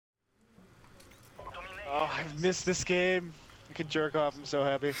I've missed this game. I can jerk off. I'm so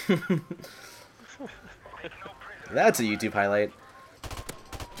happy. That's a YouTube highlight.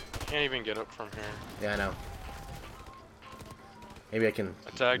 Can't even get up from here. Yeah, I know. Maybe I can I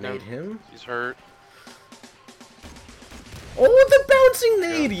tagged nade him. He's hurt. Oh, the bouncing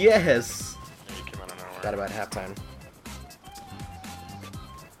nade! Yeah. Yes! Yeah, he came out of nowhere. Got about halftime.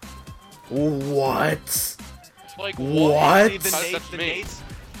 What? Like What? See,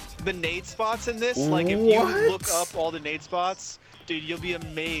 the nade spots in this, like if you look up all the nade spots, dude, you'll be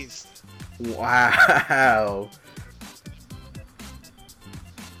amazed. Wow.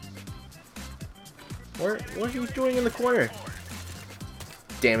 What are you doing in the corner?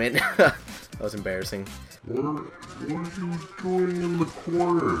 Damn it. That was embarrassing. What are you doing in the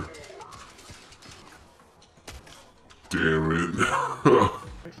corner? Damn it.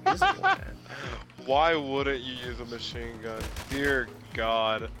 Why wouldn't you use a machine gun? Dear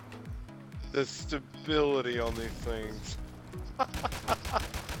God. The stability on these things.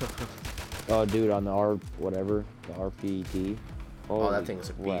 Oh, dude, on the whatever, the RPT. Oh, that thing is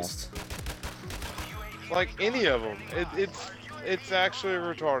a beast. Like any of them. It's actually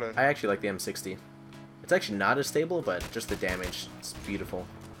retarded. I actually like the M60. It's actually not as stable, but just the damage, it's beautiful.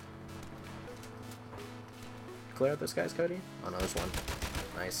 Clear out those guys, Cody? Oh no, there's one.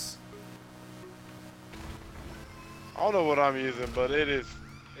 Nice. I don't know what I'm using, but this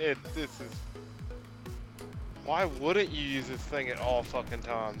is... Why wouldn't you use this thing at all fucking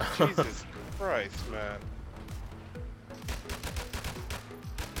times? Jesus Christ, man.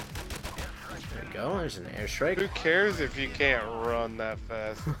 There you go, there's an airstrike. Who cares if you can't run that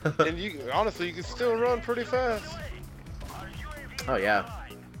fast? And you, honestly, you can still run pretty fast. Oh yeah.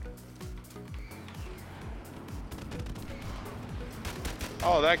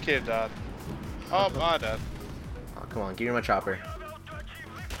 Oh, that kid died. Oh, I died. Oh, come on, give me my chopper.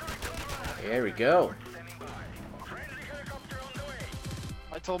 There we go.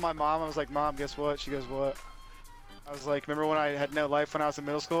 I told my mom, I was like, Mom, guess what? She goes, what? I was like, remember when I had no life when I was in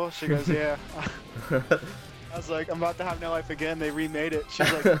middle school? She goes, yeah. I was like, I'm about to have no life again. They remade it.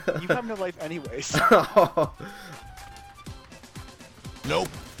 She's like, you have no life anyways. Nope.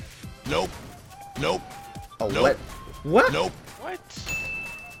 Nope. Nope. Oh, Nope. what? What? Nope. What?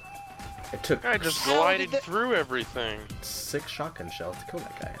 It took I just How glided did that- through everything. 6 shotgun shells to kill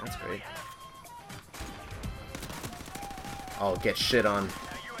that guy. That's great. Oh, get shit on.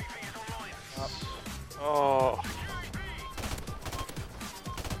 Oh.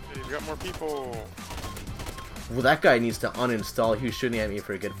 Hey, we got more people. Well, that guy needs to uninstall. He was shooting at me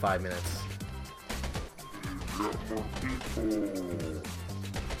for a good 5 minutes.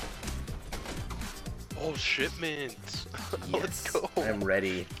 Oh, shipment. Let's Yes, go. I'm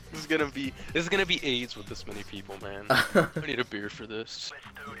ready. This is gonna be AIDS with this many people, man. I need a beer for this.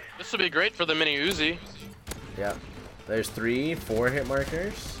 This would be great for the mini Uzi. Yeah. There's 3, 4 hit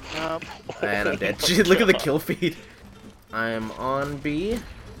markers. Yep. And I'm dead. Oh my Jeez, look at the God. kill feed. I'm on B.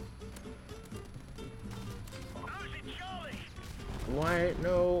 Why?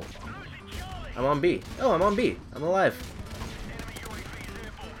 No. I'm on B. Oh, I'm on B. I'm alive.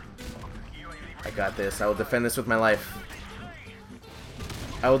 I got this. I will defend this with my life.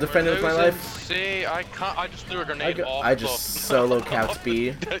 I will defend it with my life. See, I just threw a grenade off. I just solo capped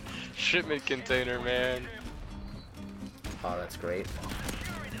B. Shipment container, man. Oh, that's great.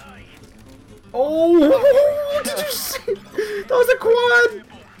 Oh! Did you see? That was a quad!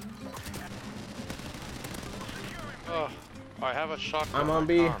 Oh, I have a shotgun. I'm on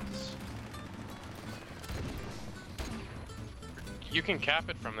B. You can cap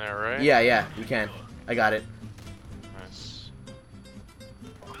it from there, right? Yeah, yeah, you can. I got it. Nice.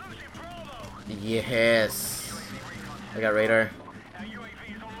 Yes. I got radar.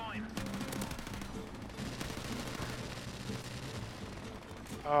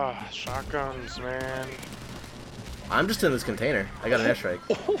 Ah, shotguns, man. I'm just in this container. I got an airstrike.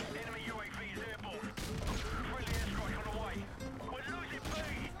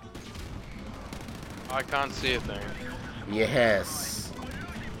 I can't see a thing. Yes.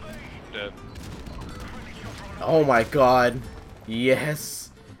 Dead. Oh my god.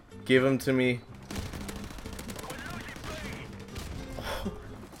 Yes. Give him to me.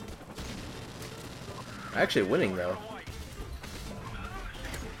 Actually winning though.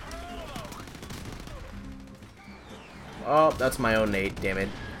 Oh, that's my own nade, damn it.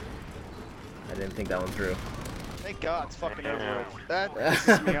 I didn't think that one through. Thank God it's fucking over with. That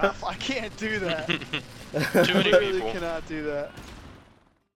pisses me off. I can't do that. Too many I really people. cannot do that.